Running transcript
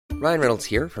Ryan Reynolds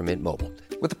here from Mint Mobile.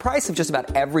 With the price of just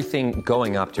about everything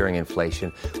going up during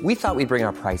inflation, we thought we'd bring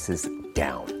our prices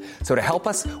down. So to help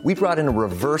us, we brought in a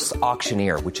reverse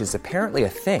auctioneer, which is apparently a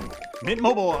thing. Mint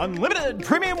Mobile Unlimited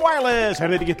Premium Wireless. How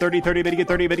to get 30, 30, bit to get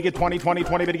 30, bit to get 20, 20,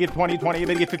 20, bit to get 20, 20,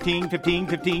 bit to get 15, 15,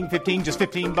 15, 15, just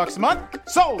 $15 a month?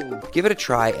 Sold! Give it a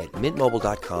try at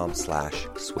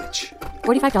mintmobile.com/switch.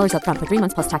 $45 up front for 3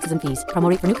 months plus taxes and fees. Promo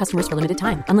rate for new customers for limited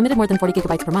time. Unlimited more than 40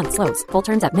 gigabytes per month. Slows full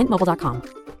terms at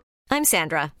mintmobile.com. I'm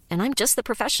Sandra, and I'm just the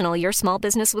professional your small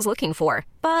business was looking for.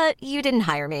 But you didn't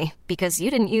hire me because you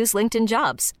didn't use LinkedIn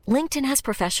Jobs. LinkedIn has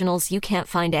professionals you can't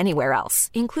find anywhere else,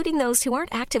 including those who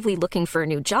aren't actively looking for a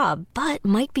new job, but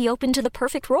might be open to the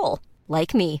perfect role,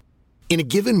 like me. In a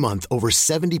given month, over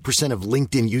 70% of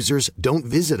LinkedIn users don't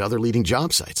visit other leading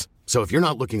job sites. So if you're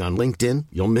not looking on LinkedIn,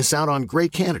 you'll miss out on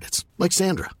great candidates like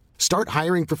Sandra. Start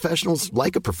hiring professionals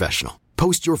like a professional.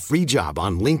 Post your free job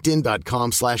on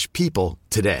linkedin.com/people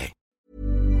today.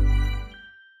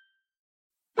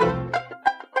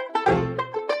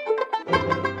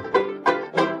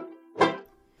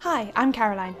 Hi, I'm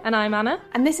Caroline. And I'm Anna.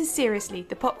 And this is Seriously,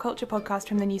 the pop culture podcast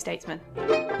from The New Statesman.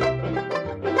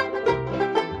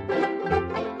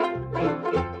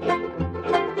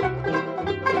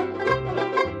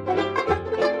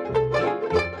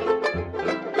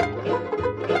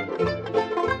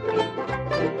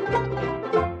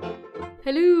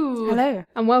 Hello,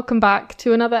 and welcome back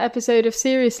to another episode of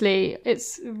Seriously.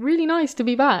 It's really nice to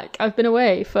be back. I've been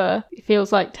away for, it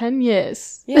feels like 10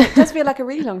 years. Yeah, it does feel like a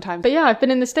really long time. But yeah, I've been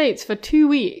in the States for 2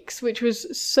 weeks, which was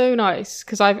so nice,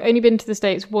 because I've only been to the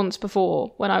States once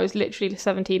before, when I was literally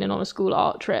 17 and on a school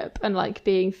art trip, and like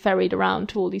being ferried around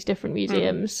to all these different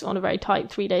museums on a very tight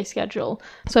 3-day schedule.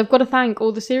 So I've got to thank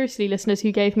all the Seriously listeners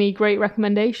who gave me great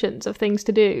recommendations of things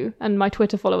to do, and my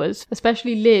Twitter followers,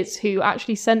 especially Liz, who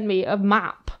actually sent me a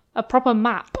proper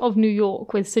map of New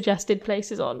York with suggested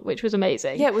places on, which was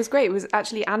amazing. Yeah, it was great. It was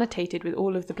actually annotated with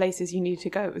all of the places you need to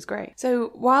go. It was great.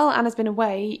 So while Anna's been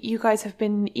away, you guys have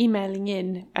been emailing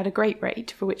in at a great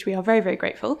rate, for which we are very, very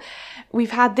grateful.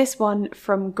 We've had this one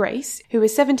from Grace, who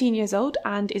is 17 years old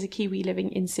and is a Kiwi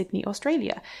living in Sydney,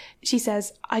 Australia. She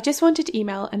says, I just wanted to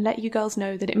email and let you girls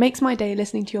know that it makes my day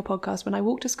listening to your podcast when I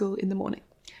walk to school in the morning.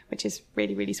 Which is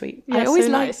really, really sweet. Yeah, I always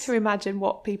so like nice to imagine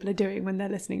what people are doing when they're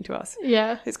listening to us.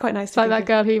 Yeah. It's quite nice it's to like that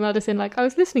girl who emailed us in like, I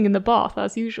was listening in the bath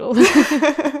as usual.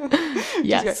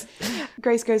 Yes.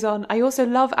 Grace goes on, I also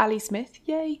love Ali Smith,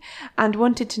 yay, and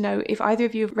wanted to know if either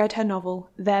of you have read her novel,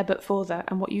 There But Further,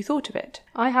 and what you thought of it.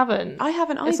 I haven't. I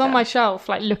haven't either. It's on my shelf,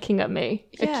 like looking at me,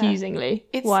 accusingly.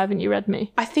 Why haven't you read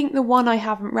me? I think the one I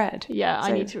haven't read. Yeah,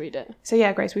 I need to read it. So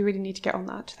yeah, Grace, we really need to get on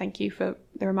that. Thank you for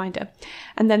the reminder.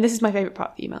 And then this is my favourite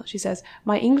part of the email. She says,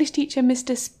 my English teacher,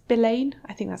 Mr. Spillane,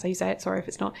 I think that's how you say it, sorry if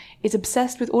it's not, is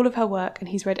obsessed with all of her work and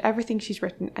he's read everything she's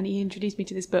written and he introduced me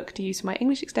to this book to use for my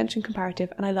English extension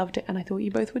comparative and I loved it and I thought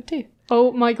you both would too.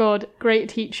 Oh my god, great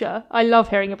teacher. I love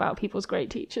hearing about people's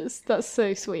great teachers. That's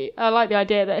so sweet. I like the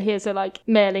idea that here's a like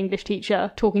male English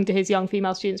teacher talking to his young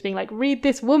female students being like, read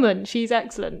this woman, she's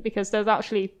excellent, because there's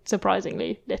actually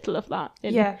surprisingly little of that.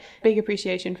 Yeah, big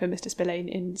appreciation for Mr. Spillane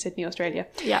in Sydney, Australia.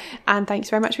 Yeah. And thanks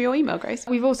very much for your email, Grace.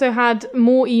 We've also had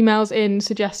more emails in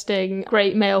suggesting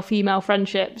great male-female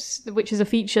friendships, which is a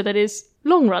feature that is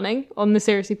long running on the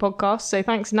Seriously podcast. So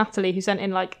thanks Natalie, who sent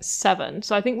in like 7.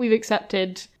 So I think we've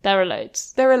accepted there are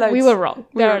loads. There are loads. We were wrong.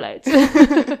 There are loads.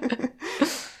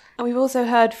 And we've also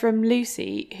heard from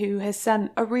Lucy, who has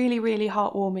sent a really, really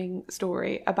heartwarming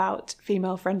story about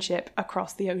female friendship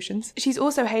across the oceans. She's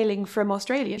also hailing from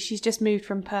Australia. She's just moved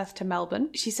from Perth to Melbourne.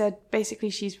 She said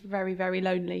basically she's very, very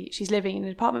lonely. She's living in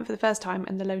an apartment for the first time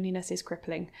and the loneliness is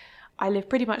crippling. I live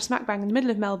pretty much smack bang in the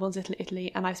middle of Melbourne's Little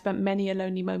Italy, and I've spent many a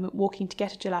lonely moment walking to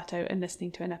get a gelato and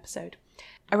listening to an episode.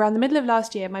 Around the middle of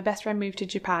last year, my best friend moved to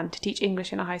Japan to teach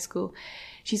English in a high school.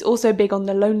 She's also big on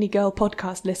the Lonely Girl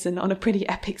podcast listen on a pretty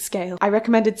epic scale. I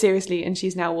recommended Seriously, and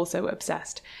she's now also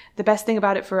obsessed. The best thing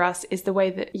about it for us is the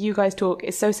way that you guys talk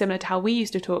is so similar to how we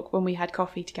used to talk when we had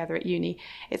coffee together at uni.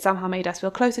 It somehow made us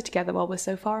feel closer together while we're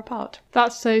so far apart.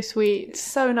 That's so sweet.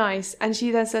 So nice. And she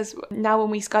then says, now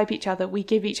when we Skype each other, we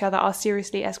give each other our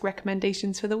Seriously-esque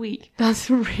recommendations for the week. That's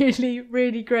really,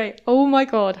 really great. Oh my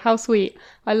god, how sweet.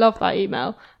 I love that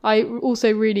email. I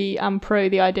also really am pro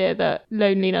the idea that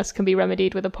loneliness can be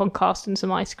remedied with a podcast and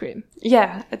some ice cream.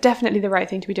 Yeah, definitely the right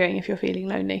thing to be doing if you're feeling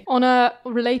lonely. On a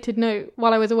related note,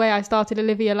 while I was away, I started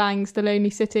Olivia Lang's The Lonely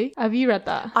City. Have you read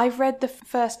that? I've read the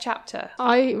first chapter.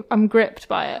 I am gripped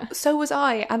by it. So was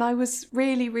I, and I was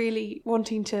really, really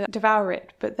wanting to devour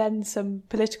it, but then some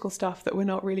political stuff that we're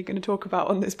not really going to talk about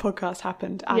on this podcast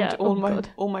happened, and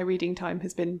all my reading time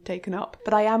has been taken up.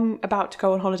 But I am about to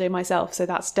go on holiday myself, so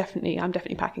I'm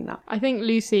definitely packing that. I think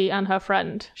Lucy and her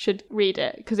friend should read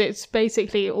it, because it's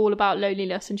basically all about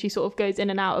loneliness, and she sort of goes in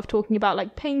and out of talking about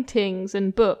like paintings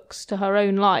and books to her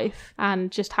own life,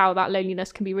 and just how that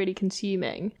loneliness can be really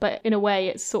consuming. But in a way,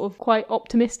 it's sort of quite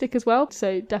optimistic as well,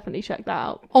 so definitely check that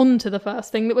out. On to the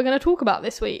first thing that we're going to talk about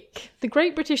this week. The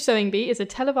Great British Sewing Bee is a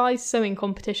televised sewing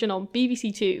competition on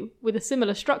BBC Two with a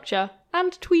similar structure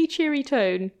and twee cheery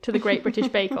tone to the Great British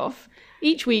Bake Off.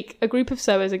 Each week, a group of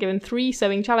sewers are given 3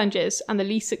 sewing challenges, and the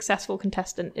least successful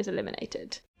contestant is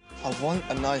eliminated. I want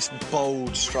a nice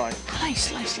bold stripe.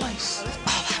 Lace. Oh, the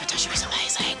haberdashery is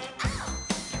amazing.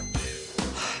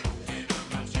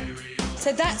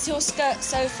 So that's your skirt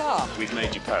so far? We've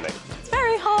made you panic. It's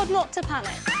very hard not to panic.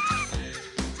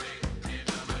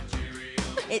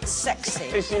 It's sexy.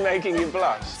 Is she making you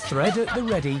blush? Thread at the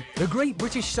ready. The Great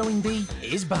British Sewing Bee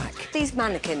is back. These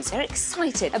mannequins are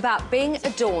excited about being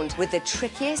adorned with the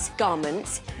trickiest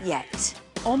garments yet.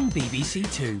 On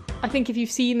BBC Two. I think if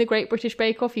you've seen the Great British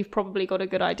Bake Off, you've probably got a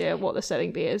good idea what the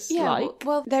sewing bee is like.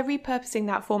 Well, they're repurposing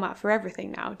that format for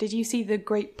everything now. Did you see the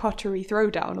Great Pottery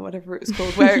Throwdown or whatever it was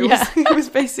called, where it was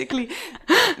basically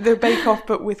the Bake Off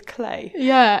but with clay?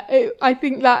 Yeah, I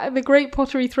think that the Great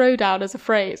Pottery Throwdown as a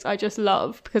phrase I just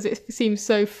love, because it seems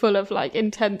so full of like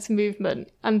intense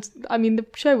movement. And I mean, the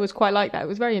show was quite like that. It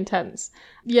was very intense.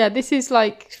 Yeah, this is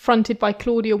like fronted by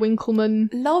Claudia Winkleman.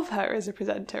 Love her as a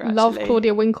presenter, actually. Love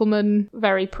Claudia Winkleman.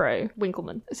 Very pro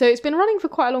Winkleman. So it's been running for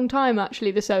quite a long time, actually,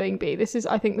 The Sewing Bee. This is,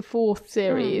 I think, the 4th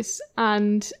series,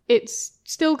 and it's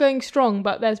still going strong,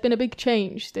 but there's been a big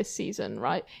change this season,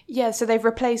 right? Yeah, so they've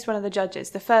replaced one of the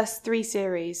judges. The first 3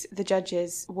 series, the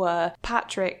judges were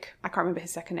Patrick, I can't remember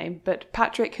his second name, but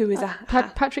Patrick, who is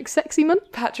Patrick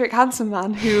Sexyman? Patrick Handsome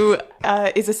Man, who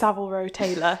is a Savile Row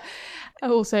tailor.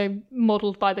 Also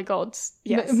modelled by the gods.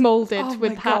 Yes. Moulded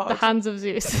with the hands of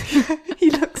Zeus.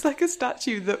 He looks like a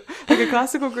statue, like a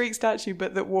classical Greek statue,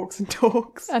 but that walks and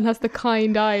talks. And has the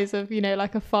kind eyes of,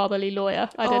 like a fatherly lawyer.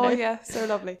 I don't know. Oh, yeah, so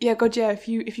lovely. Yeah, God, yeah, if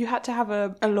you had to have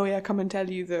a lawyer come and tell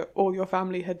you that all your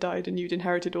family had died and you'd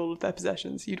inherited all of their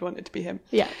possessions, you'd want it to be him.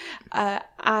 Yeah.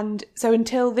 And so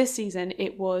until this season,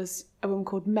 it was a woman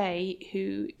called May,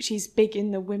 she's big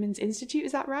in the Women's Institute,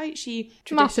 is that right?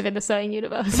 Massive in the sewing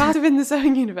universe. Massive in the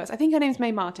sewing universe. I think her name's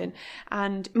May Martin.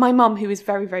 And my mum, who is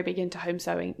very, very big into home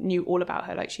sewing, knew all about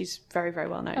her. Like, she's very, very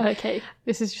well known. Okay.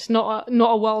 This is just not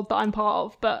a world that I'm part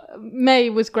of, but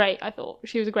May was great, I thought.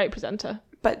 She was a great presenter.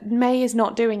 But May is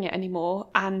not doing it anymore,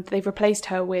 and they've replaced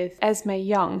her with Esme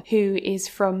Young, who is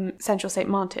from Central St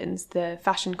Martin's, the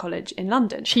fashion college in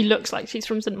London. She looks like she's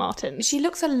from St Martin's. She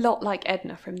looks a lot like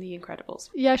Edna from The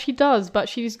Incredibles. Yeah, she does, but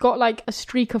she's got like a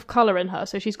streak of colour in her.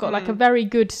 So she's got like a very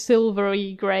good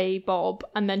silvery grey bob,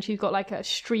 and then she's got like a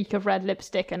streak of red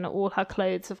lipstick, and all her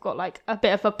clothes have got like a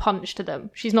bit of a punch to them.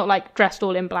 She's not like dressed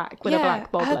all in black with a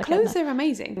black bob. Her like clothes Edna. are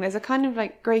amazing. There's a kind of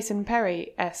like Grayson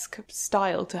Perry-esque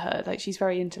style to her. Like, she's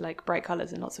very into like bright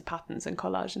colours and lots of patterns and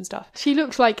collage and stuff. She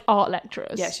looks like art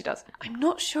lecturers. Yeah, she does. I'm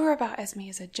not sure about Esme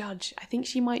as a judge. I think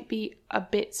she might be a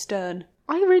bit stern.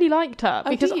 I really liked her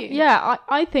because, do you? Yeah,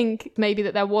 I think maybe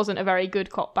that there wasn't a very good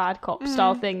cop, bad cop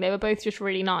style thing. They were both just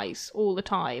really nice all the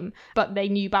time, but they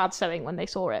knew bad sewing when they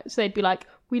saw it. So they'd be like,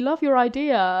 we love your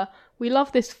idea, we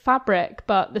love this fabric,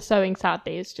 but the sewing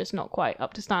sadly is just not quite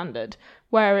up to standard.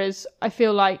 Whereas I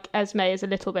feel like Esme is a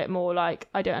little bit more like,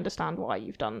 I don't understand why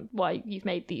you've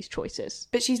made these choices.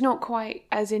 But she's not quite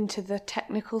as into the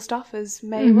technical stuff as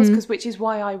May was, which is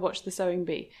why I watched The Sewing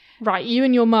Bee. Right, you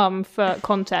and your mum, for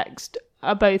context,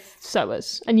 are both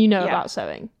sewers, and you know about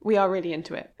sewing. We are really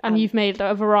into it. And you've made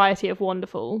a variety of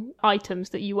wonderful items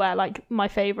that you wear. Like, my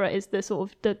favourite is the sort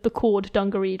of the cord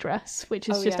dungaree dress, which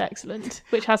is excellent,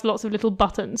 which has lots of little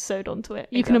buttons sewed onto it.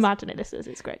 You can imagine it, listeners,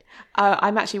 it's great.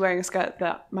 I'm actually wearing a skirt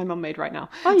that my mum made right now.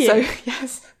 Are you? So,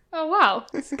 yes. Oh, wow.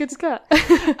 It's a good skirt.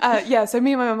 So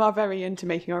me and my mum are very into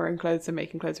making our own clothes and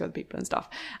making clothes for other people and stuff.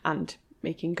 And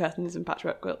making curtains and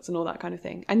patchwork quilts and all that kind of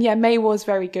thing. And yeah, May was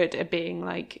very good at being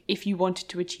like, if you wanted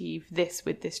to achieve this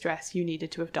with this dress, you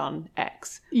needed to have done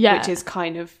X. Yeah. Which is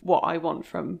kind of what I want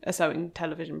from a sewing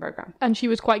television programme. And she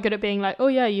was quite good at being like, oh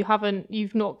yeah,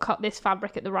 you've not cut this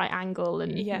fabric at the right angle.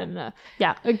 And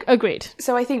yeah, agreed.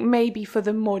 So I think maybe for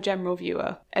the more general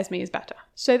viewer, Esme is better.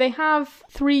 So they have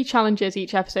 3 challenges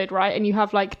each episode, right? And you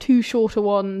have like 2 shorter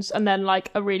ones and then like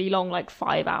a really long, like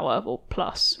 5-hour or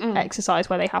plus exercise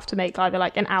where they have to make either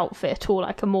like an outfit or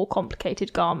like a more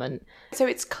complicated garment. So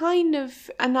it's kind of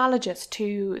analogous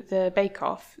to the Bake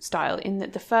Off style in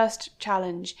that the first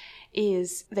challenge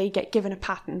is they get given a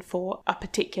pattern for a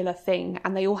particular thing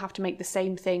and they all have to make the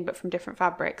same thing but from different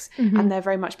fabrics, and they're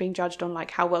very much being judged on like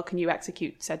how well can you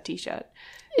execute said t-shirt.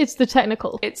 It's the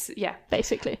technical. It's, yeah.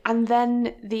 Basically. And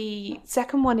then the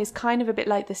second one is kind of a bit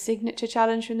like the signature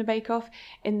challenge from the Bake Off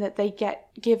in that they get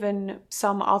given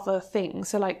some other thing.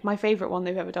 So like my favourite one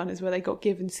they've ever done is where they got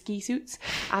given ski suits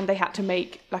and they had to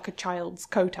make like a child's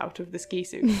coat out of the ski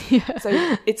suit. Yeah.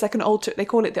 So it's like they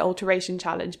call it the alteration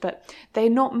challenge, but they're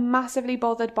not massively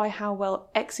bothered by how well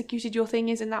executed your thing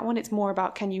is in that one. It's more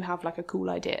about can you have like a cool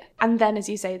idea. And then, as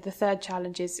you say, the third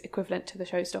challenge is equivalent to the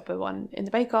Showstopper one in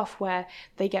the Bake Off where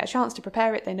they get a chance to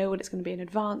prepare it, they know what it's going to be in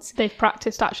advance. They've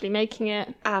practiced actually making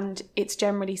it. And it's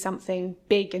generally something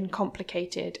big and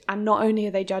complicated. And not only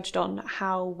are they judged on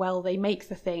how well they make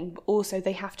the thing, but also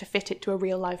they have to fit it to a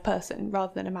real live person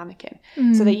rather than a mannequin.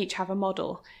 So they each have a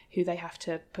model who they have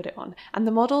to put it on. And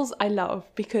the models I love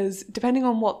because depending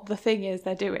on what the thing is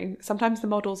they're doing, sometimes the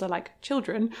models are like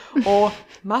children or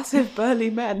massive burly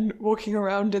men walking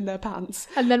around in their pants.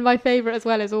 And then my favourite as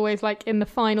well is always like in the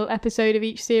final episode of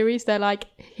each series, they're like,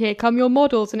 here come your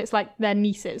models, and it's like their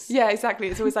nieces. Yeah, exactly.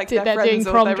 It's always like their they're friends doing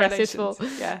or prom their dresses relations.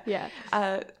 for.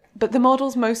 Yeah. But the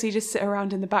models mostly just sit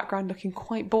around in the background looking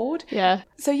quite bored. Yeah.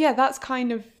 So yeah, that's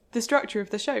kind of the structure of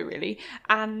the show, really.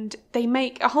 And they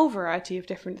make a whole variety of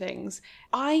different things.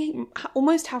 I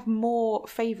almost have more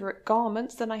favourite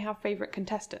garments than I have favourite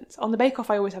contestants. On the Bake Off,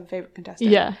 I always have a favourite contestant.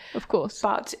 Yeah, of course.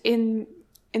 But in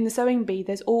the Sewing Bee,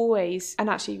 there's always, and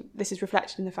actually this is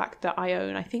reflected in the fact that I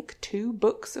own, I think, 2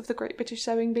 books of the Great British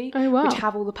Sewing Bee, which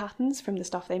have all the patterns from the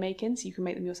stuff they make in, so you can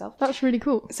make them yourself. That's really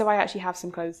cool. So I actually have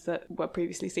some clothes that were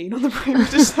previously seen on the Great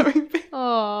British Sewing Bee.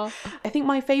 Aww. I think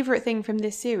my favourite thing from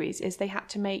this series is they had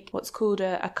to make what's called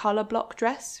a colour block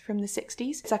dress from the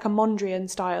 60s. It's like a Mondrian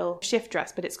style shift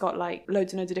dress, but it's got like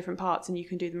loads and loads of different parts and you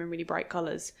can do them in really bright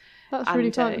colours. That's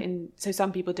really fun. So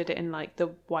some people did it in like the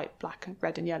white, black,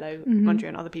 red and yellow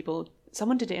Mondrian. Other people,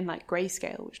 someone did it in like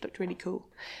grayscale, which looked really cool.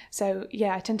 So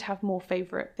yeah, I tend to have more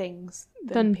favourite things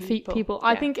than people.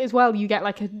 I think as well you get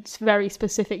like a very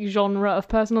specific genre of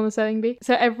person on the Sewing Bee.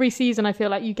 So every season I feel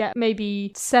like you get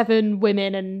maybe 7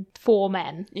 women and 4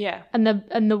 men. Yeah. And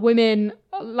the women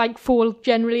like fall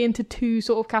generally into 2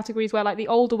 sort of categories where like the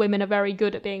older women are very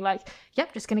good at being like,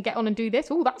 yep, just gonna get on and do this.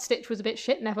 Oh, that stitch was a bit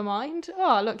shit, never mind.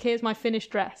 Oh, look, here's my finished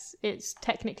dress. It's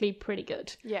technically pretty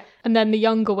good. Yeah. And then the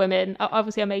younger women,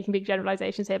 obviously I'm making big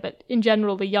generalizations here, but in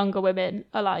general the younger women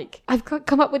are like, I've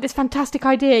come up with this fantastic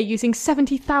idea using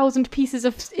 70,000 pieces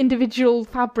of individual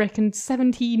fabric and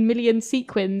 17 million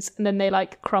sequins, and then they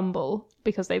like crumble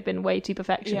because they've been way too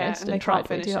perfectionist and tried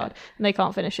way too hard and they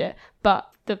can't finish it. But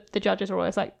the judges are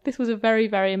always like, this was a very,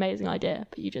 very amazing idea,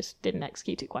 but you just didn't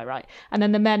execute it quite right. And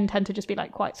then the men tend to just be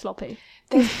like quite sloppy.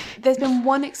 There's been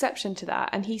one exception to that,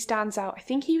 and he stands out. I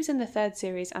think he was in the 3rd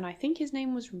series, and I think his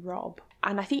name was Rob.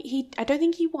 And I don't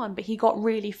think he won, but he got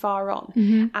really far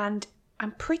on. And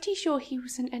I'm pretty sure he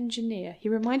was an engineer. He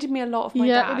reminded me a lot of my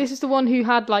dad. Yeah, this is the one who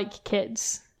had like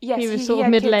kids. Yes, he was sort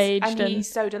of middle-aged. And he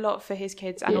sewed a lot for his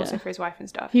kids and also for his wife and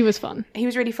stuff. He was fun. He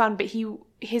was really fun, but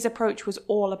his approach was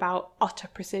all about utter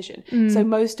precision. So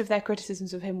most of their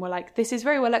criticisms of him were like, this is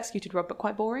very well executed, Rob, but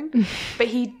quite boring. But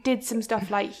he did some stuff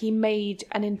like he made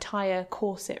an entire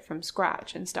corset from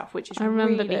scratch and stuff, which is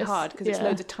really hard because it's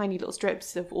loads of tiny little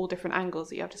strips of all different angles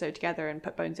that you have to sew together and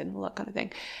put bones in and all that kind of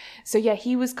thing. So yeah,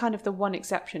 he was kind of the one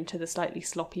exception to the slightly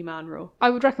sloppy man rule.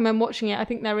 I would recommend watching it. I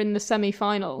think they're in the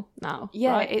semi-final now.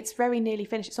 Yeah, right? It's very nearly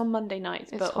finished. It's on Monday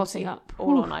nights, it's but hotting up.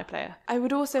 All on iPlayer. I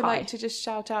would also like to just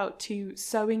shout out to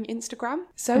Sewing Instagram.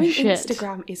 Sewing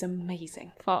Instagram is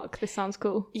amazing. Fuck, this sounds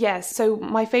cool. Yes, so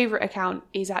my favourite account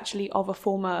is actually of a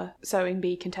former Sewing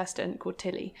Bee contestant called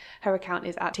Tilly. Her account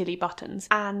is at Tilly Buttons,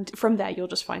 and from there you'll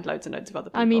just find loads and loads of other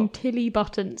people. I mean, Tilly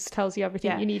Buttons tells you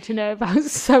everything you need to know about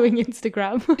sewing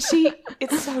Instagram.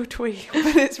 It's so twee,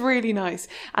 but it's really nice.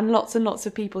 And lots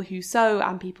of people who sew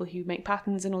and people who make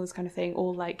patterns and all this kind of thing,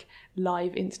 all like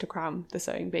live Instagram the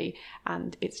Sewing Bee,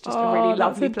 and it's just a really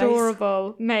lovely place.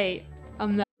 Adorable, mate.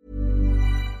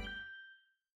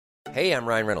 Hey, I'm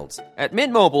Ryan Reynolds. At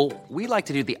Mint Mobile, we like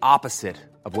to do the opposite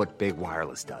of what Big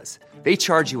Wireless does. They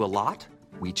charge you a lot,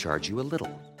 we charge you a little.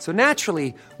 So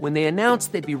naturally, when they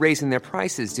announced they'd be raising their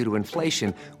prices due to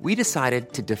inflation, we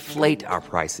decided to deflate our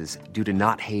prices due to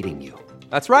not hating you.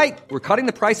 That's right. We're cutting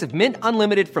the price of Mint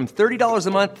Unlimited from $30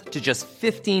 a month to just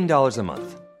 $15 a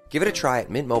month. Give it a try at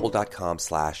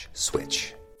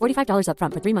mintmobile.com/switch. $45 up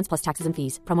front for 3 months plus taxes and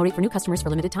fees. Promo rate for new customers for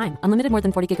limited time. Unlimited more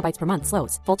than 40 gigabytes per month.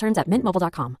 Slows full terms at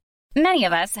mintmobile.com. Many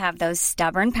of us have those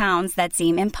stubborn pounds that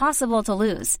seem impossible to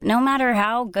lose, no matter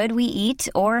how good we eat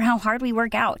or how hard we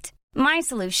work out. My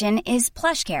solution is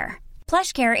PlushCare.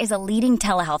 PlushCare is a leading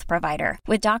telehealth provider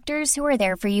with doctors who are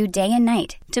there for you day and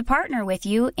night to partner with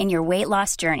you in your weight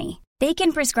loss journey. They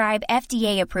can prescribe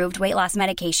FDA-approved weight loss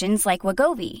medications like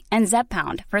Wegovy and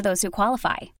Zepbound for those who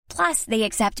qualify. Plus, they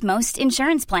accept most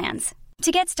insurance plans.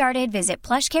 To get started, visit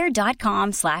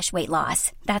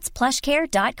plushcare.com/weightloss. That's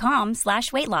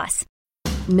plushcare.com/weightloss.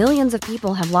 Millions of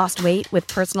people have lost weight with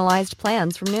personalized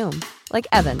plans from Noom. Like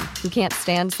Evan, who can't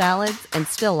stand salads and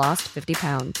still lost 50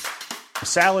 pounds.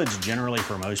 Salads generally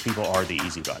for most people are the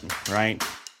easy button, right?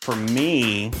 For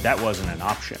me, that wasn't an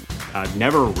option. I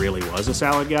never really was a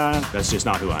salad guy. That's just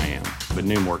not who I am. But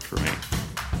Noom worked for me.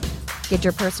 Get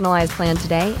your personalized plan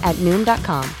today at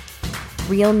Noom.com.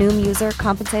 Real Noom user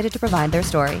compensated to provide their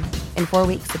story. In 4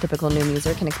 weeks, the typical Noom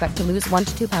user can expect to lose 1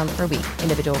 to 2 pounds per week.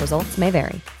 Individual results may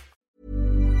vary.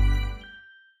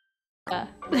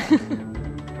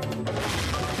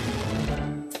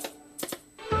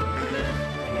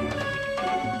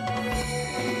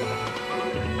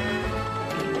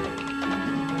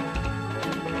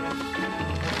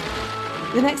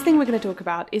 The next thing we're going to talk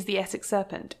about is The Essex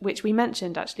Serpent, which we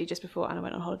mentioned actually just before Anna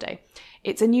went on holiday.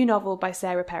 It's a new novel by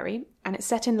Sarah Perry, and it's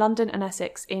set in London and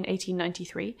Essex in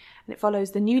 1893, and it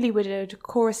follows the newly widowed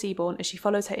Cora Seaborn as she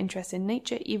follows her interest in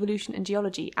nature, evolution and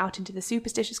geology out into the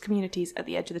superstitious communities at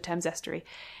the edge of the Thames estuary.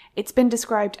 It's been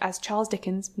described as Charles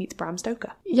Dickens meets Bram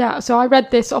Stoker. Yeah, so I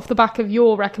read this off the back of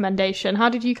your recommendation. How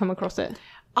did you come across it?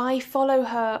 I follow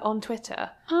her on Twitter.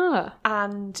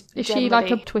 And is she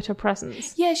like a Twitter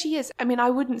presence? Yeah, she is. I mean, I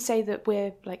wouldn't say that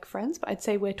we're like friends, but I'd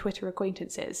say we're Twitter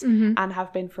acquaintances and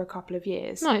have been for a couple of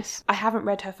years. Nice. I haven't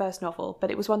read her first novel,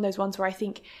 but it was one of those ones where I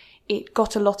think it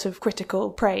got a lot of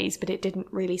critical praise, but it didn't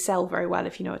really sell very well,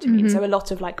 if you know what I mean. So a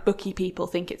lot of like booky people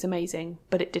think it's amazing,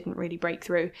 but it didn't really break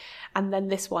through. And then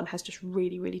this one has just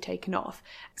really, really taken off.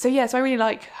 So yeah, so I really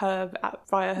like her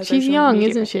via her She's social young,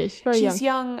 media. isn't she? She's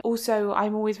young. Also,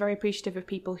 I'm always very appreciative of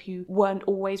people who weren't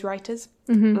always writers.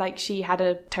 Like she had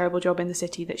a terrible job in the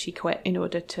city that she quit in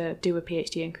order to do a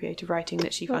PhD in creative writing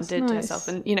that she funded herself.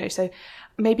 And, you know, so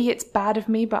maybe it's bad of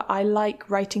me, but I like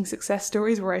writing success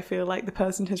stories where I feel like the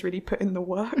person has really put in the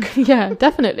work. Yeah,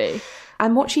 definitely.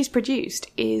 And what she's produced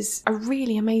is a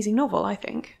really amazing novel, I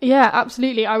think. Yeah,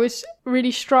 absolutely. I was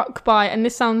really struck by, and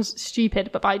this sounds stupid,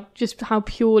 but by just how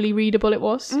purely readable it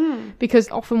was. Because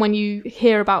often when you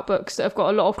hear about books that have got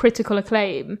a lot of critical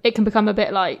acclaim, it can become a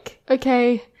bit like,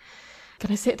 okay,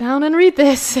 gonna sit down and read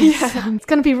this. It's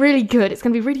gonna be really good. It's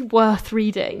gonna be really worth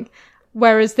reading.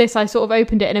 Whereas this, I sort of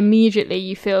opened it and immediately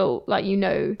you feel like you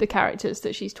know the characters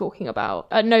that she's talking about.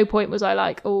 At no point was I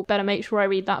like, oh, better make sure I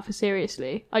read that for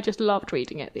seriously. I just loved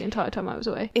reading it the entire time I was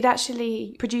away. It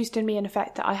actually produced in me an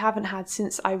effect that I haven't had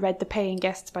since I read The Paying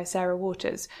Guests by Sarah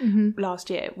Waters last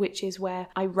year, which is where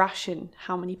I ration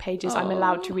how many pages I'm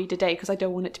allowed to read a day because I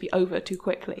don't want it to be over too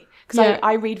quickly. Because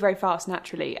I read very fast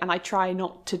naturally and I try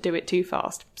not to do it too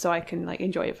fast so I can like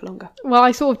enjoy it for longer. Well,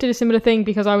 I sort of did a similar thing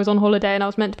because I was on holiday and I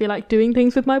was meant to be like doing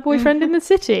things with my boyfriend in the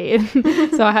city.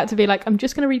 So I had to be like, I'm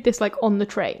just going to read this like on the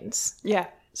trains. Yeah.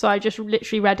 So I just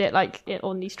literally read it like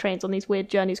on these trains, on these weird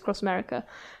journeys across America.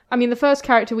 I mean, the first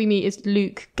character we meet is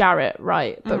Luke Garrett,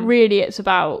 right? But really it's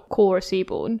about Cora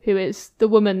Seaborn, who is the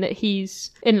woman that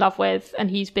he's in love with, and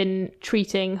he's been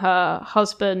treating her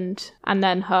husband, and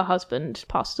then her husband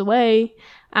passes away,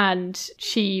 and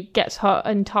she gets her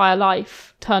entire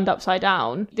life turned upside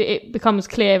down. It becomes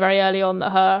clear very early on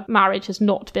that her marriage has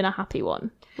not been a happy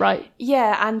one. Right.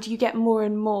 Yeah, and you get more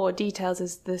and more details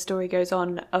as the story goes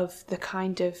on of the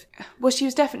kind of... Well, she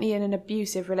was definitely in an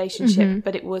abusive relationship,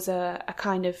 but it was a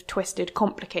kind of twisted,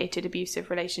 complicated abusive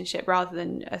relationship rather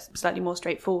than a slightly more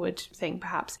straightforward thing,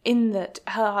 perhaps. In that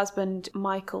her husband,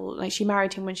 Michael, like she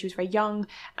married him when she was very young,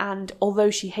 and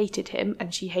although she hated him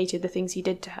and she hated the things he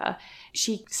did to her,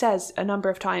 she says a number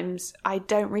of times, I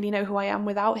don't really know who I am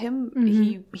without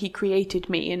him. He created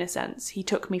me, in a sense. He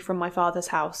took me from my father's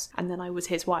house, and then I was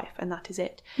his wife. wife, and that is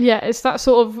it. Yeah, it's that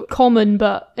sort of common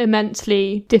but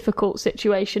immensely difficult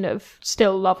situation of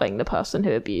still loving the person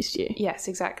who abused you. Yes,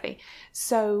 exactly.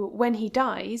 So when he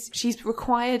dies, she's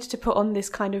required to put on this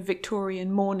kind of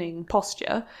Victorian mourning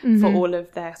posture for all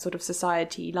of their sort of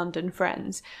society London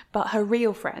friends. But her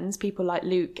real friends, people like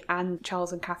Luke and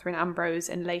Charles and Catherine Ambrose,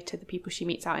 and later the people she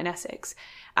meets out in Essex,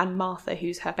 and Martha,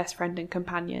 who's her best friend and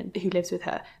companion who lives with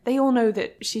her, they all know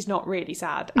that she's not really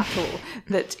sad at all.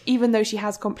 That even though she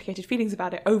has complicated feelings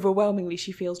about it, overwhelmingly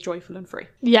she feels joyful and free.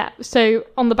 Yeah, so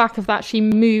on the back of that, she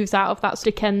moves out of that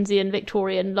Dickensian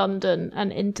Victorian London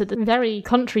and into the very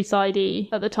countryside-y,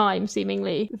 at the time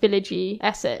seemingly villagey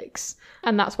Essex.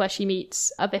 And that's where she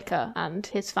meets a vicar and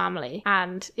his family.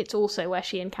 And it's also where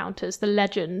she encounters the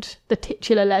legend, the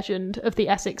titular legend of the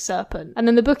Essex Serpent. And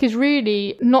then the book is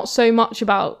really not so much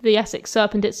about the Essex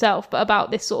Serpent itself, but about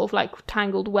this sort of like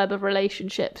tangled web of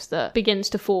relationships that begins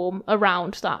to form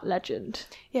around that legend.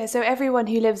 Yeah, so everyone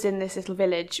who lives in this little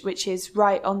village, which is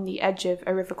right on the edge of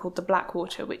a river called the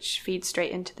Blackwater, which feeds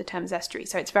straight into the Thames estuary.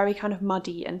 So it's very kind of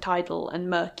muddy and tidal and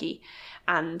murky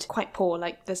and quite poor.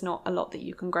 Like there's not a lot that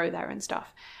you can grow there and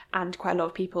stuff. And quite a lot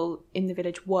of people in the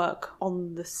village work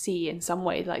on the sea in some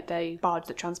way, like they barge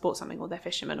that transport something, or they're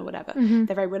fishermen or whatever.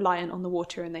 They're very reliant on the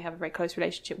water and they have a very close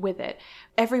relationship with it.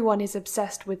 Everyone is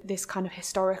obsessed with this kind of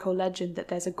historical legend that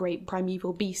there's a great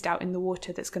primeval beast out in the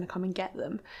water that's going to come and get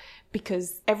them,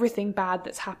 because everything bad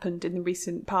that's happened in the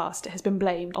recent past has been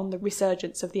blamed on the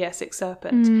resurgence of the Essex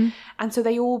Serpent. And so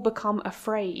they all become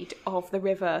afraid of the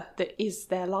river that is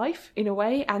their life, in a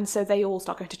way. And so they all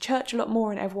start going to church a lot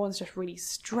more, and everyone's just really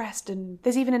stressed. And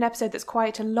there's even an episode that's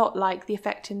quite a lot like the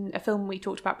effect in a film we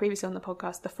talked about previously on the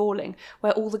podcast, The Falling,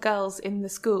 where all the girls in the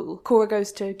school, Cora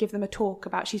goes to give them a talk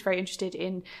about, she's very interested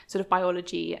in sort of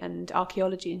biology and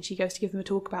archaeology, and she goes to give them a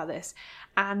talk about this.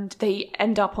 And they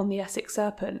end up on the Essex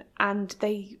Serpent, and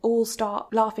they all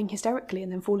start laughing hysterically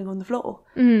and then falling on the floor.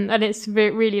 And it's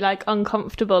really like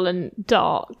uncomfortable and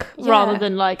dark, rather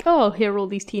than like, oh, here are all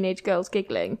these teenage girls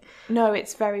giggling. No,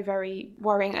 it's very, very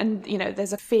worrying. And, you know,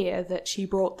 there's a fear that she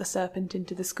brought the serpent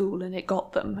into the school and it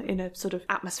got them in a sort of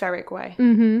atmospheric way.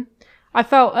 I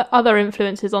felt other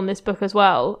influences on this book as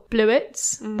well.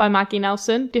 Bluets by Maggie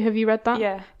Nelson. Have you read that?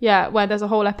 Yeah. Yeah, where there's a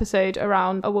whole episode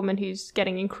around a woman who's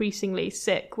getting increasingly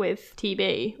sick with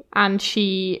TB, and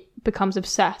she becomes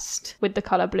obsessed with the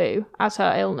colour blue as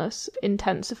her illness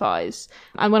intensifies.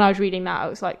 And when I was reading that, I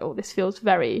was like, oh, this feels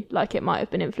very like it might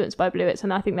have been influenced by Bluets.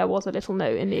 And I think there was a little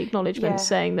note in the acknowledgement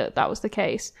saying that that was the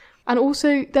case. And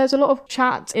also there's a lot of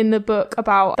chat in the book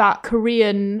about that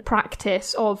Korean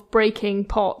practice of breaking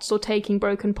pots or taking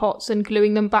broken pots and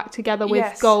gluing them back together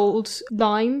with gold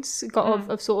lines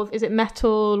of sort of, is it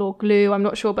metal or glue? I'm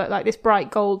not sure, but like this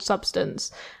bright gold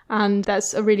substance. And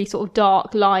there's a really sort of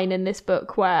dark line in this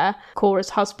book where Cora's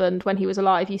husband, when he was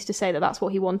alive, used to say that that's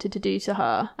what he wanted to do to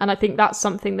her. And I think that's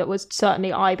something that was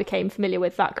certainly, I became familiar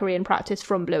with that Korean practice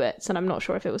from Bluets. And I'm not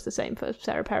sure if it was the same for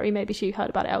Sarah Perry. Maybe she heard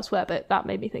about it elsewhere, but that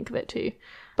made me think of it too.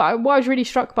 But what I was really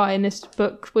struck by in this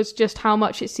book was just how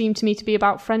much it seemed to me to be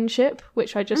about friendship,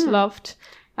 which I just loved.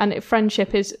 And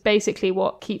friendship is basically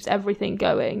what keeps everything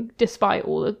going, despite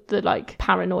all of the like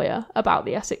paranoia about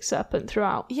the Essex Serpent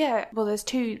throughout. Yeah, well, there's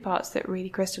two parts that really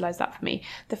crystallise that for me.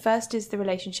 The first is the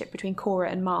relationship between Cora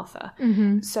and Martha.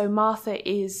 So Martha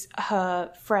is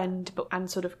her friend and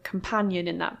sort of companion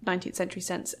in that 19th century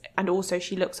sense, and also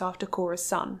she looks after Cora's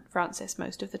son, Francis,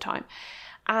 most of the time.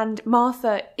 And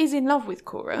Martha is in love with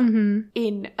Cora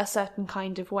in a certain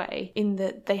kind of way, in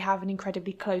that they have an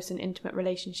incredibly close and intimate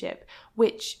relationship,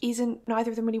 which isn't, neither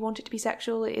of them really want it to be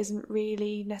sexual. It isn't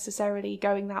really necessarily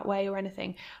going that way or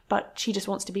anything, but she just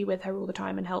wants to be with her all the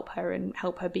time and help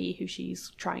her be who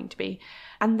she's trying to be.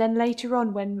 And then later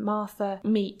on, when Martha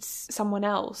meets someone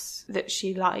else that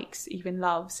she likes, even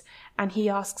loves, and he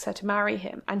asks her to marry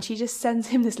him, and she just sends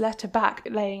him this letter back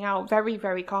laying out very,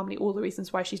 very calmly all the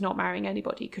reasons why she's not marrying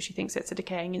anybody, because she thinks it's a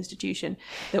decaying institution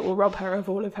that will rob her of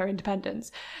all of her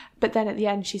independence. But then at the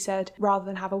end she said, rather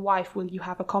than have a wife, will you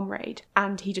have a comrade?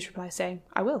 And he just replies saying,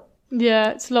 I will.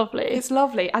 Yeah, it's lovely. It's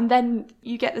lovely. And then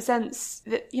you get the sense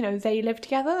that, you know, they live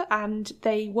together and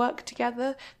they work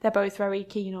together. They're both very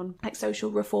keen on like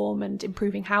social reform and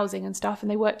improving housing and stuff,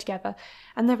 and they work together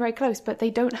and they're very close, but they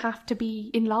don't have to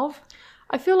be in love.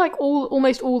 I feel like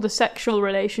almost all the sexual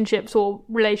relationships or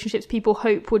relationships people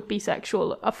hope would be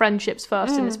sexual are friendships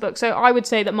first in this book. So I would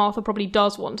say that Martha probably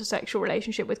does want a sexual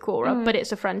relationship with Cora, but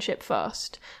it's a friendship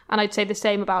first. And I'd say the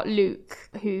same about Luke,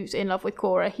 who's in love with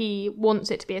Cora. He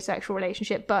wants it to be a sexual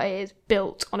relationship, but it is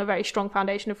built on a very strong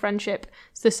foundation of friendship.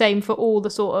 It's the same for all the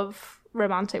sort of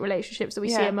romantic relationships that we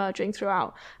see emerging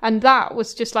throughout. And that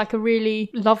was just like a really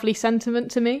lovely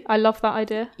sentiment to me. I love that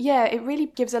idea. Yeah, it really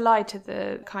gives a lie to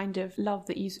the kind of love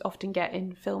that you often get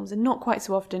in films, and not quite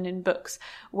so often in books,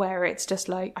 where it's just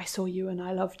like, I saw you and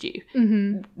I loved you.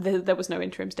 There was no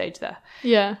interim stage there.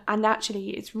 Yeah. And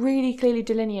actually, it's really clearly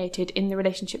delineated in the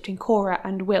relationship between Cora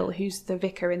and Will, who's the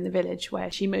vicar in the village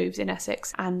where she moves in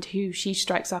Essex, and who she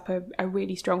strikes up a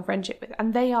really strong friendship with.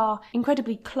 And they are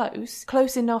incredibly close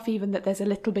enough even that there's a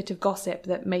little bit of gossip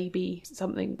that maybe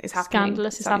something is happening.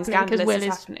 Scandalous is happening because Will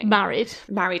is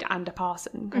married and a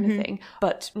parson kind of thing,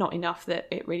 but not enough that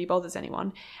it really bothers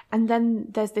anyone. And then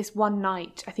there's this one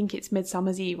night, I think it's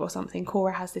Midsummer's Eve or something,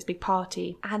 Cora has this big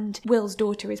party and Will's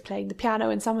daughter is playing the piano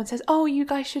and someone says, oh, you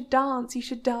guys should dance, you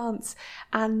should dance.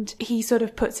 And he sort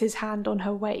of puts his hand on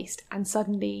her waist and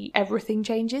suddenly everything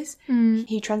changes.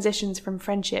 He transitions from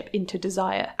friendship into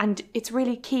desire. And it's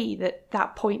really key that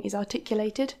that point is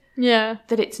articulated. Yeah.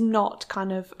 That it's not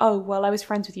kind of, oh, well, I was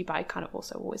friends with you, but I kind of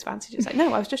also always fancied you. It's like,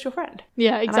 no, I was just your friend.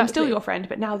 Yeah, exactly. And I'm still your friend,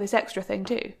 but now this extra thing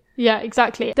too. Yeah,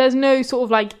 exactly. There's no sort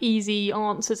of like easy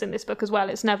answers in this book as well.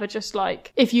 It's never just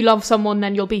like, if you love someone,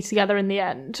 then you'll be together in the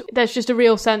end. There's just a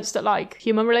real sense that like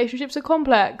human relationships are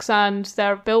complex and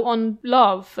they're built on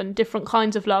love and different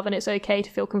kinds of love, and it's okay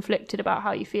to feel conflicted about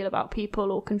how you feel about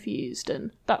people or confused.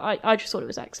 And that I just thought it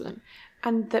was excellent.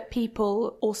 And that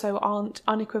people also aren't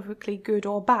unequivocally good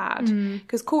or bad.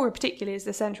 Because Cora particularly is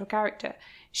the central character.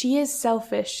 She is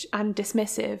selfish and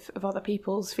dismissive of other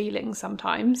people's feelings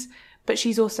sometimes, but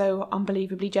she's also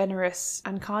unbelievably generous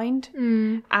and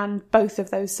kind. And both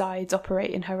of those sides operate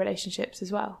in her relationships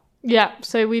as well. Yeah,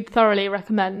 so we'd thoroughly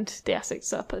recommend The Essex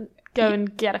Serpent. Go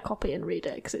and get a copy and read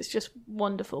it, because it's just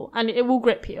wonderful. And it will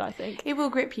grip you, I think. It will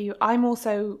grip you. I'm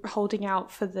also holding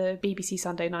out for the BBC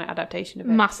Sunday night adaptation of it.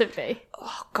 Massively.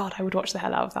 Oh, God, I would watch the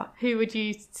hell out of that. Who would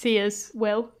you see as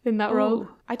Will in that role?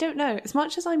 I don't know. As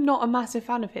much as I'm not a massive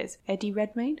fan of his, Eddie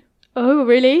Redmayne. Oh,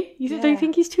 really? You don't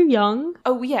think he's too young?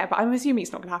 Oh, yeah, but I'm assuming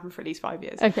it's not going to happen for at least 5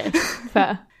 years. Okay,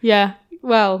 fair. Yeah,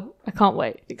 well, I can't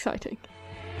wait. Exciting.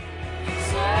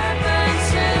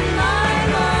 Serpents in my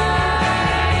mind.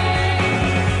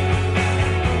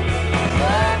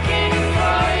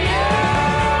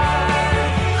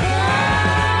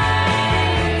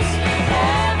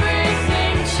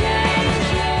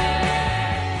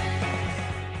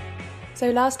 So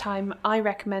last time I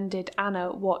recommended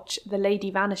Anna watch The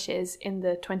Lady Vanishes in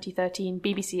the 2013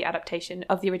 BBC adaptation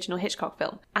of the original Hitchcock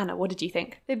film. Anna, what did you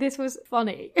think? This was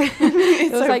funny.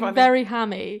 It was so like funny. Very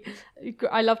hammy.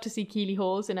 I love to see Keely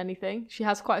Hawes in anything. She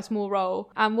has quite a small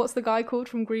role. And what's the guy called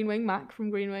from Green Wing? Mac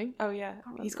from Green Wing? Oh yeah,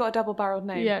 he's got a double-barreled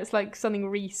name. Yeah, it's like something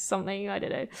Reese something, I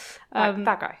don't know.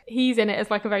 That guy. He's in it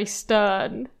as like a very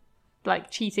stern,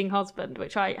 like cheating husband,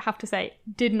 which I have to say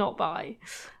did not buy.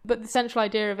 But the central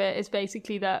idea of it is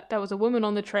basically that there was a woman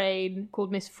on the train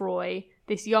called Miss Froy.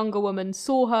 This younger woman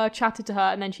saw her, chatted to her,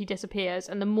 and then she disappears.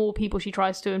 And the more people she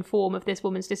tries to inform of this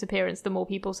woman's disappearance, the more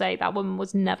people say, that woman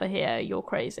was never here, you're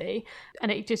crazy.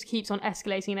 And it just keeps on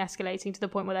escalating and escalating to the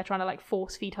point where they're trying to like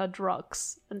force feed her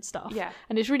drugs and stuff. Yeah.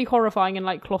 And it's really horrifying and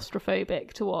like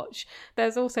claustrophobic to watch.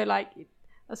 There's also like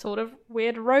a sort of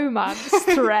weird romance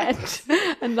thread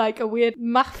and like a weird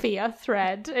mafia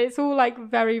thread. It's all like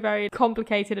very, very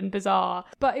complicated and bizarre.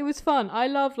 But it was fun. I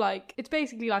love like, it's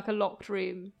basically like a locked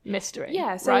room mystery.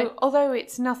 Yeah, so right? Although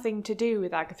it's nothing to do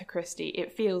with Agatha Christie,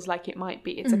 it feels like it might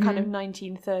be. It's a kind of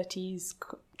 1930s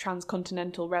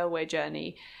transcontinental railway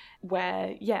journey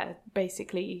where, yeah,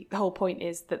 basically the whole point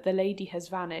is that the lady has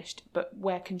vanished, but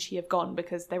where can she have gone?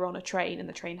 Because they're on a train and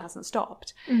the train hasn't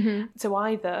stopped. So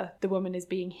either the woman is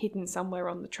being hidden somewhere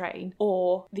on the train,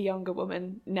 or the younger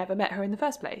woman never met her in the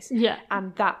first place. Yeah.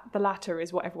 And that the latter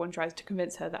is what everyone tries to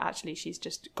convince her, that actually she's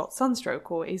just got sunstroke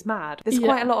or is mad. There's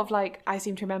quite a lot of like, I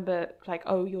seem to remember like,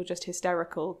 oh, you're just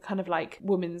hysterical, kind of like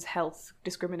women's health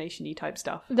discrimination-y type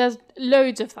stuff. There's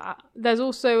loads of that. There's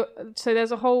also, so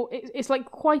there's a whole, it's like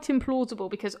quite implausible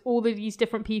because all of these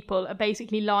different people are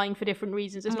basically lying for different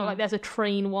reasons. It's not like there's a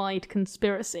train-wide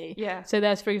conspiracy. Yeah. So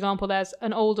there's, for example, there's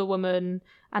an older woman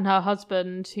and her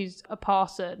husband who's a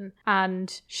parson,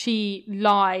 and she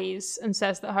lies and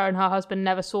says that her and her husband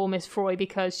never saw Miss Froy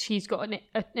because she's got an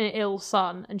ill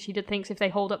son, and she thinks if they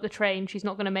hold up the train she's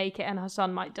not going to make it and her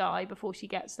son might die before she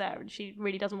gets there, and she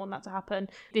really doesn't want that to happen.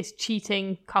 This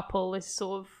cheating couple, this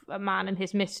sort of a man and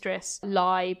his mistress,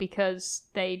 lie because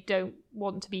they don't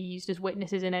want to be used as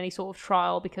witnesses in any sort of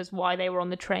trial because why they were on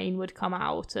the train would come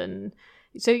out. And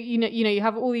so you know you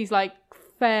have all these like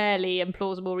fairly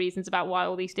implausible reasons about why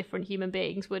all these different human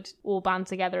beings would all band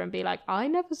together and be like, I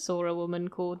never saw a woman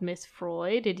called Miss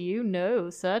Froy, did you?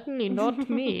 No, certainly not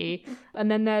me.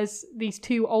 And then there's these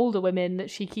two older women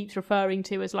that she keeps referring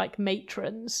to as like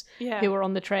matrons who are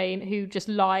on the train, who just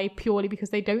lie purely because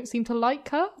they don't seem to like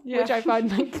her, which I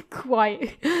find like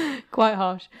quite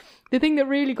harsh. The thing that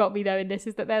really got me though in this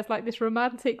is that there's like this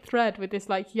romantic thread with this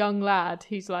like young lad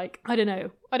who's like, I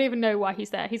don't even know why he's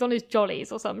there. He's on his jollies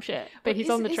or some shit, but he's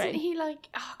on the train. Isn't he like,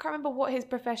 I can't remember what his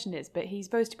profession is, but he's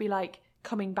supposed to be like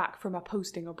coming back from a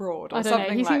posting abroad or something like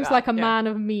that. He seems like a man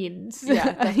of means.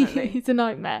 Yeah, definitely. He's a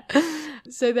nightmare.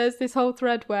 So there's this whole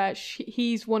thread where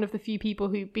he's one of the few people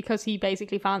who, because he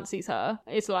basically fancies her,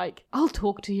 is like, I'll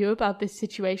talk to you about this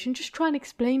situation. Just try and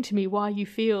explain to me why you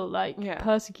feel like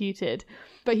persecuted.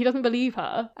 But he doesn't believe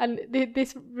her. And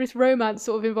this romance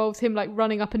sort of involves him like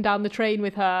running up and down the train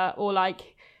with her, or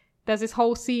like there's this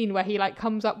whole scene where he like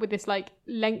comes up with this like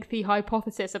lengthy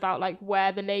hypothesis about like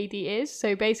where the lady is.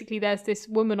 So basically there's this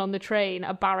woman on the train,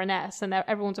 a baroness, and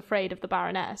everyone's afraid of the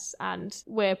baroness, and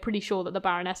we're pretty sure that the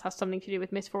baroness has something to do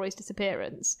with Miss Froy's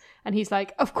disappearance. And he's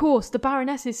like, of course, the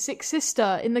baroness's sick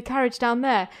sister in the carriage down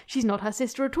there, she's not her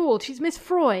sister at all, she's Miss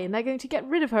Froy, and they're going to get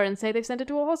rid of her and say they've sent her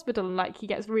to a hospital. And like he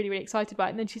gets really, really excited about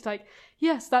it, and then she's like,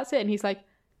 yes, that's it. And he's like,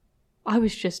 I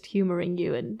was just humouring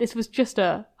you, and this was just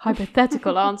a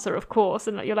hypothetical answer, of course.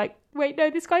 And you're like, wait, no,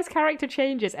 this guy's character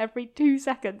changes every 2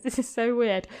 seconds. This is so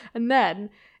weird. And then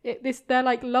their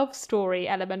like love story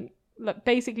element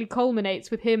basically culminates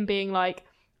with him being like,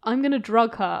 I'm going to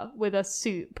drug her with a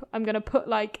soup. I'm going to put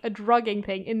like a drugging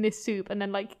thing in this soup and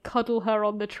then like cuddle her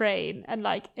on the train, and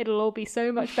like it'll all be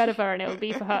so much better for her and it'll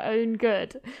be for her own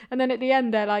good. And then at the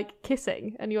end they're like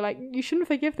kissing, and you're like, you shouldn't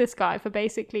forgive this guy for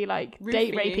basically like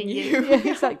date raping you.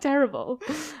 It's like terrible.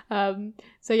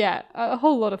 So yeah, a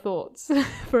whole lot of thoughts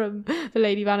from The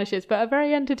Lady Vanishes, but a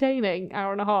very entertaining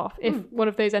hour and a half. If one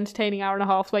of those entertaining hour and a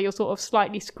halves where you're sort of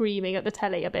slightly screaming at the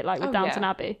telly, a bit like with Downton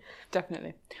Abbey.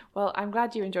 Definitely. Well, I'm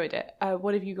glad you enjoyed it.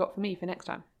 What have you got for me for next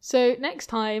time? So next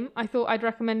time, I thought I'd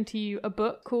recommend to you a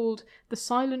book called The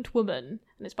Silent Woman,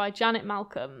 and it's by Janet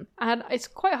Malcolm. And it's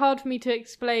quite hard for me to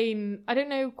explain. I don't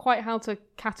know quite how to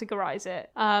categorise it.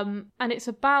 And it's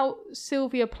about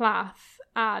Sylvia Plath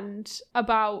and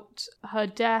about her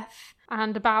death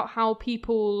and about how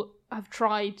people have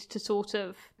tried to sort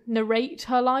of narrate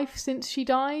her life since she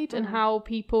died, and how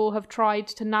people have tried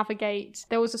to navigate.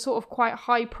 There was a sort of quite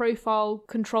high profile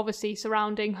controversy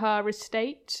surrounding her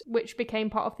estate, which became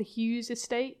part of the Hughes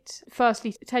estate.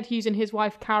 Firstly, Ted Hughes and his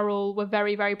wife Carol were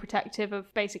very, very protective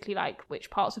of basically like which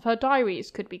parts of her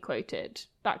diaries could be quoted,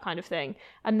 that kind of thing.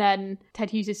 And then Ted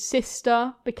Hughes'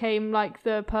 sister became like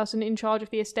the person in charge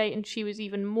of the estate, and she was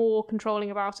even more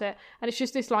controlling about it. And it's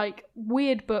just this like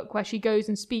weird book where she goes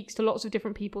and speaks to lots of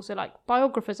different people, so like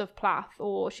biographers of Plath,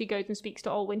 or she goes and speaks to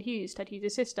Olwyn Hughes, Ted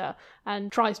Hughes' sister, and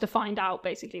tries to find out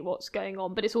basically what's going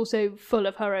on. But it's also full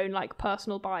of her own like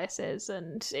personal biases,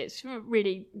 and it's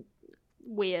really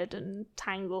weird and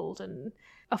tangled and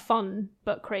a fun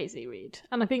but crazy read.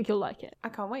 And I think you'll like it. I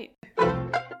can't wait.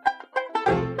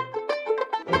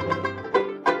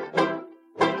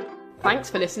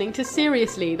 Thanks for listening to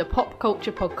Seriously, the pop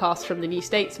culture podcast from The New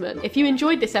Statesman. If you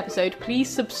enjoyed this episode, please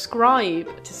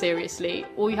subscribe to Seriously.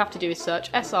 All you have to do is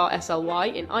search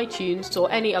SRSLY in iTunes or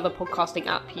any other podcasting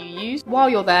app you use.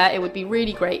 While you're there, it would be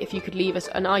really great if you could leave us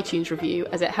an iTunes review,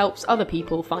 as it helps other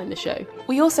people find the show.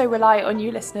 We also rely on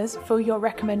you listeners for your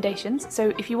recommendations,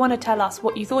 so if you want to tell us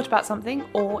what you thought about something,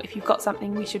 or if you've got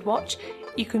something we should watch,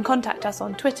 you can contact us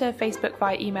on Twitter, Facebook,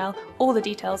 via email. All the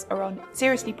details are on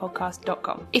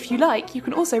seriouslypodcast.com. If you like, you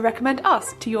can also recommend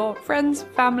us to your friends,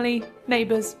 family,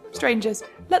 neighbours, strangers.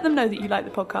 Let them know that you like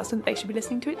the podcast and that they should be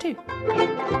listening to it too.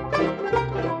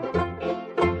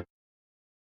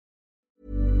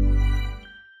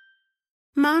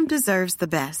 Mom deserves the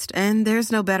best, and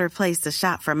there's no better place to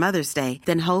shop for Mother's Day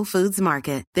than Whole Foods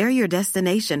Market. They're your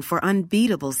destination for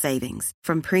unbeatable savings,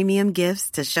 from premium gifts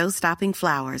to show-stopping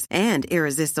flowers and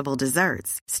irresistible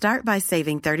desserts. Start by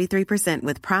saving 33%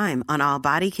 with Prime on all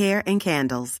body care and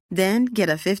candles. Then get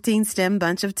a 15-stem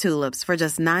bunch of tulips for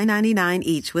just $9.99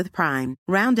 each with Prime.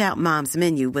 Round out Mom's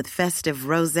menu with festive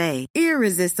rosé,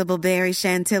 irresistible berry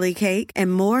chantilly cake,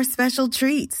 and more special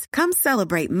treats. Come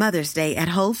celebrate Mother's Day at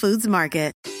Whole Foods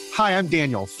Market. Hi, I'm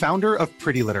Daniel, founder of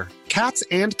Pretty Litter. Cats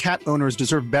and cat owners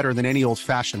deserve better than any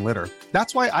old-fashioned litter.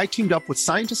 That's why I teamed up with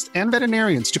scientists and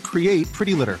veterinarians to create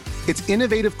Pretty Litter. Its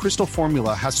innovative crystal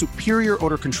formula has superior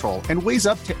odor control and weighs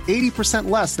up to 80%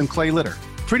 less than clay litter.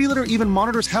 Pretty Litter even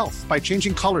monitors health by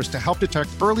changing colors to help detect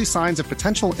early signs of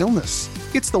potential illness.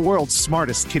 It's the world's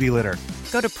smartest kitty litter.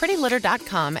 Go to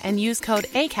prettylitter.com and use code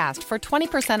ACAST for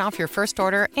 20% off your first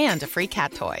order and a free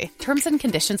cat toy. Terms and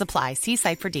conditions apply. See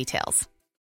site for details.